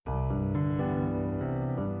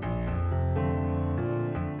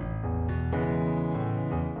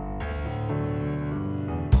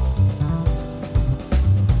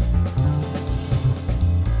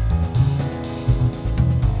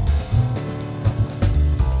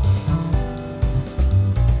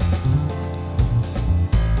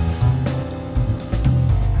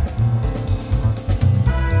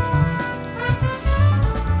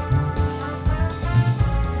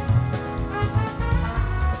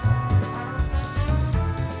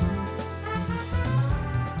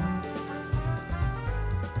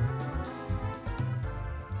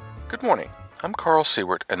Good morning. I'm Carl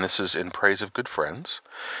Seward, and this is In Praise of Good Friends.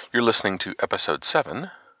 You're listening to Episode 7,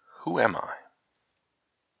 Who Am I?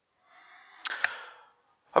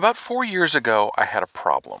 About 4 years ago, I had a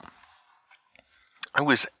problem. I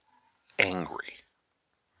was angry.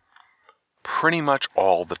 Pretty much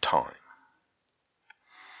all the time.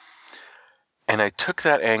 And I took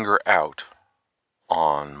that anger out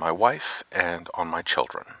on my wife and on my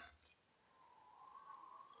children.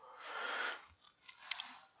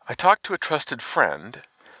 I talked to a trusted friend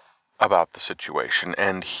about the situation,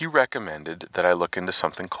 and he recommended that I look into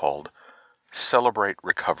something called Celebrate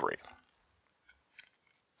Recovery.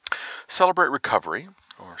 Celebrate Recovery,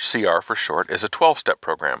 or CR for short, is a 12-step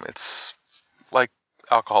program. It's like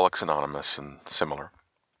Alcoholics Anonymous and similar,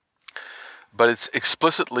 but it's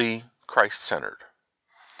explicitly Christ-centered.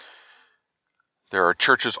 There are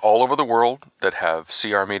churches all over the world that have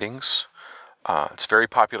CR meetings. It's very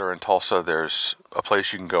popular in Tulsa. There's a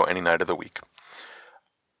place you can go any night of the week.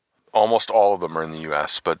 Almost all of them are in the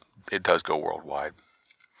U.S., but it does go worldwide.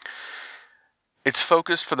 It's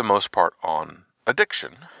focused for the most part on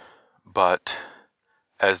addiction, but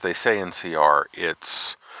as they say in CR,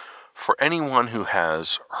 it's for anyone who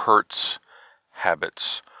has hurts,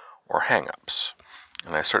 habits, or hang-ups.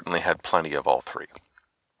 And I certainly had plenty of all three.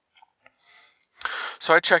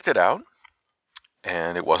 So I checked it out,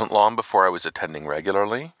 and it wasn't long before I was attending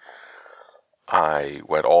regularly. I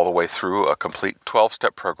went all the way through a complete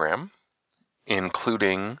 12-step program,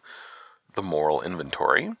 including the moral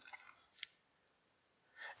inventory.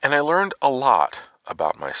 And I learned a lot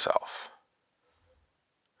about myself.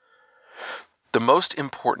 The most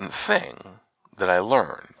important thing that I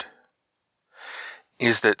learned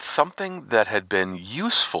is that something that had been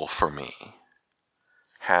useful for me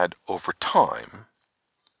had, over time,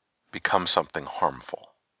 become something harmful.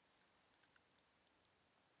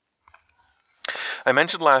 I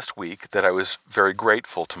mentioned last week that I was very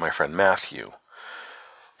grateful to my friend Matthew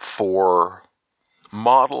for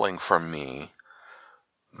modeling for me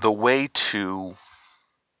the way to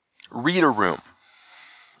read a room,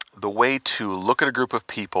 the way to look at a group of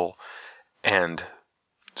people and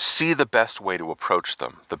see the best way to approach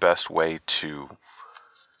them, the best way to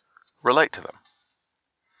relate to them.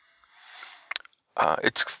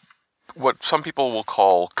 It's what some people will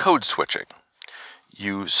call code switching.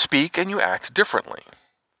 You speak and you act differently,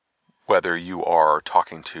 whether you are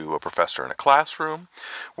talking to a professor in a classroom,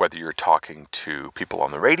 whether you're talking to people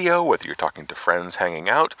on the radio, whether you're talking to friends hanging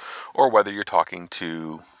out, or whether you're talking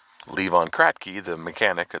to Levon Kratke, the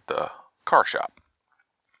mechanic at the car shop.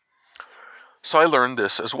 So I learned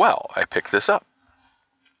this as well. I picked this up.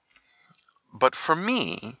 But for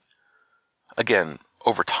me, again,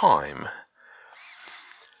 over time,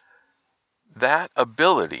 that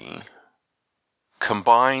ability,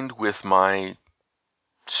 combined with my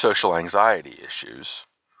social anxiety issues,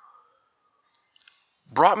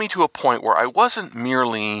 brought me to a point where I wasn't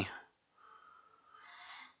merely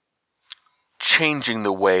changing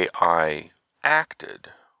the way I acted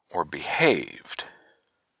or behaved.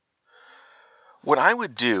 What I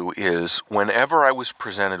would do is, whenever I was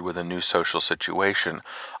presented with a new social situation,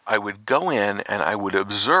 I would go in and I would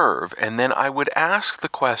observe, and then I would ask the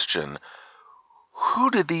question,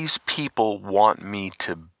 who do these people want me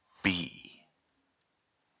to be?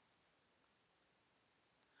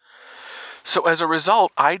 So as a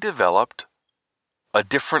result, I developed a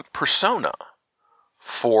different persona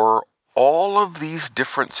for all of these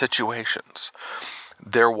different situations.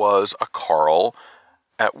 There was a Carl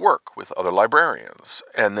at work with other librarians,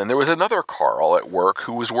 and then there was another Carl at work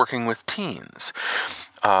who was working with teens.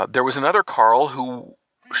 There was another Carl who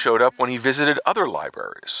showed up when he visited other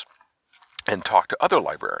libraries and talked to other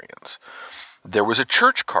librarians. There was a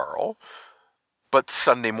church Carl, but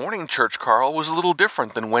Sunday morning church Carl was a little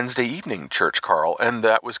different than Wednesday evening church Carl, and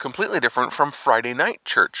that was completely different from Friday night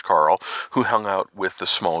church Carl, who hung out with the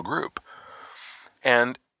small group.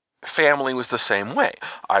 And family was the same way.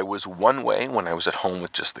 I was one way when I was at home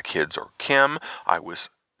with just the kids or Kim. I was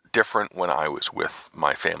different when I was with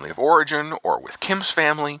my family of origin or with Kim's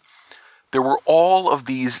family. There were all of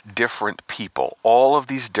these different people, all of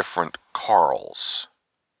these different Carls.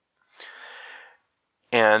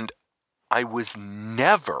 And I was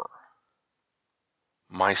never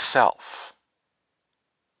myself.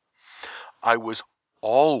 I was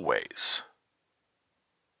always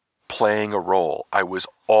playing a role. I was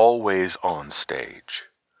always on stage.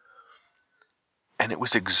 And it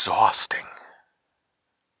was exhausting.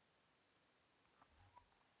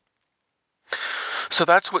 So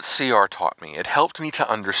that's what CR taught me. It helped me to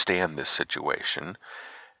understand this situation,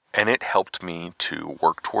 and it helped me to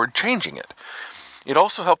work toward changing it. It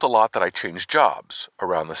also helped a lot that I changed jobs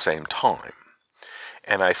around the same time.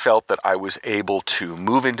 And I felt that I was able to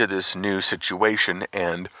move into this new situation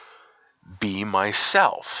and be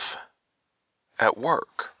myself at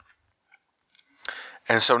work.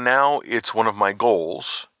 And so now it's one of my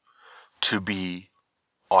goals to be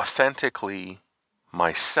authentically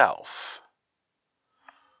myself,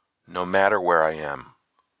 no matter where I am,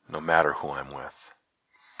 no matter who I'm with.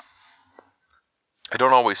 I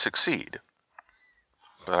don't always succeed,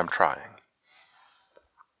 but I'm trying.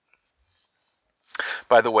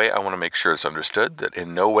 By the way, I want to make sure it's understood that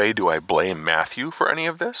in no way do I blame Matthew for any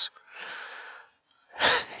of this.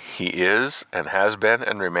 He is and has been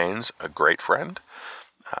and remains a great friend.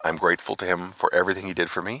 I'm grateful to him for everything he did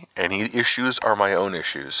for me. Any issues are my own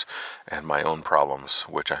issues and my own problems,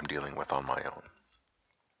 which I'm dealing with on my own.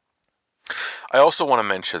 I also want to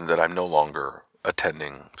mention that I'm no longer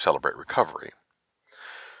attending Celebrate Recovery.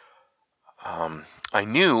 I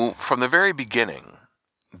knew from the very beginning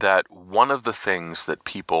that one of the things that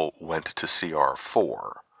people went to CR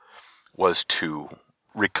for was to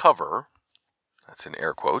recover, that's in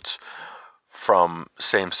air quotes, from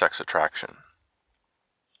same-sex attraction.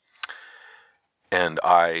 And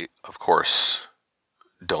I, of course,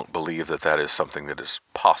 don't believe that that is something that is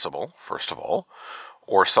possible, first of all,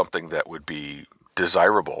 or something that would be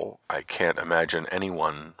desirable. I can't imagine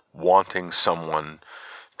anyone wanting someone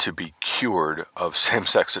to be cured of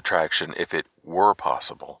same-sex attraction if it were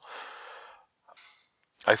possible.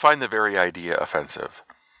 I find the very idea offensive.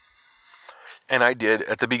 And I did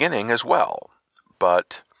at the beginning as well.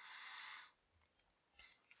 But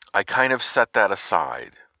I kind of set that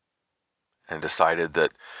aside and decided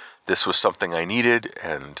that this was something I needed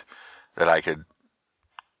and that I could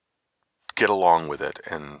get along with it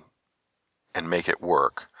and make it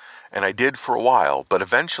work. And I did for a while, but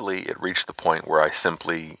eventually it reached the point where I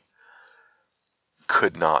simply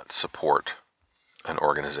could not support an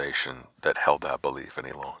organization that held that belief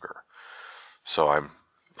any longer. So I'm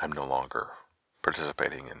no longer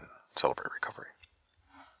participating in Celebrate Recovery.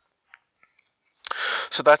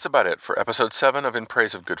 So that's about it for episode 7 of In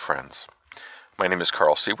Praise of Good Friends. My name is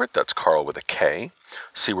Carl Siewert. That's Carl with a K.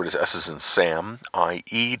 Siewert is S as in Sam,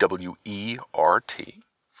 I-E-W-E-R-T.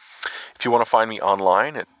 If you want to find me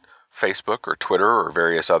online at Facebook or Twitter or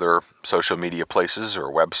various other social media places or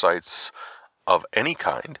websites of any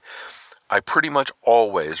kind, I pretty much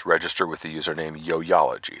always register with the username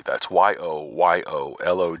Yoyology. That's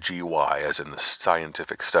Y-O-Y-O-L-O-G-Y, as in the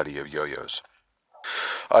scientific study of yo-yos.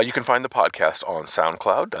 You can find the podcast on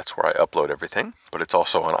SoundCloud. That's where I upload everything. But it's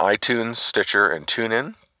also on iTunes, Stitcher, and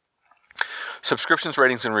TuneIn. Subscriptions,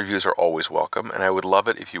 ratings, and reviews are always welcome, and I would love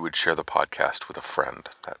it if you would share the podcast with a friend.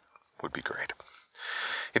 That would be great.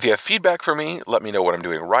 If you have feedback for me, let me know what I'm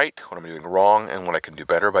doing right, what I'm doing wrong, and what I can do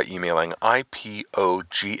better by emailing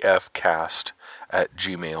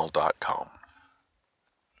ipogfcast@gmail.com.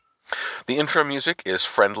 The intro music is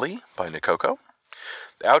Friendly by Nikoko.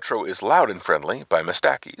 The outro is Loud and Friendly by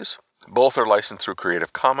Mistakis. Both are licensed through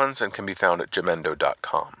Creative Commons and can be found at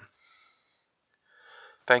jamendo.com.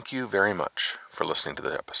 Thank you very much for listening to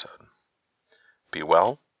the episode. Be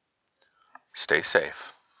well, stay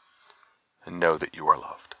safe, and know that you are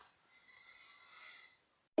loved.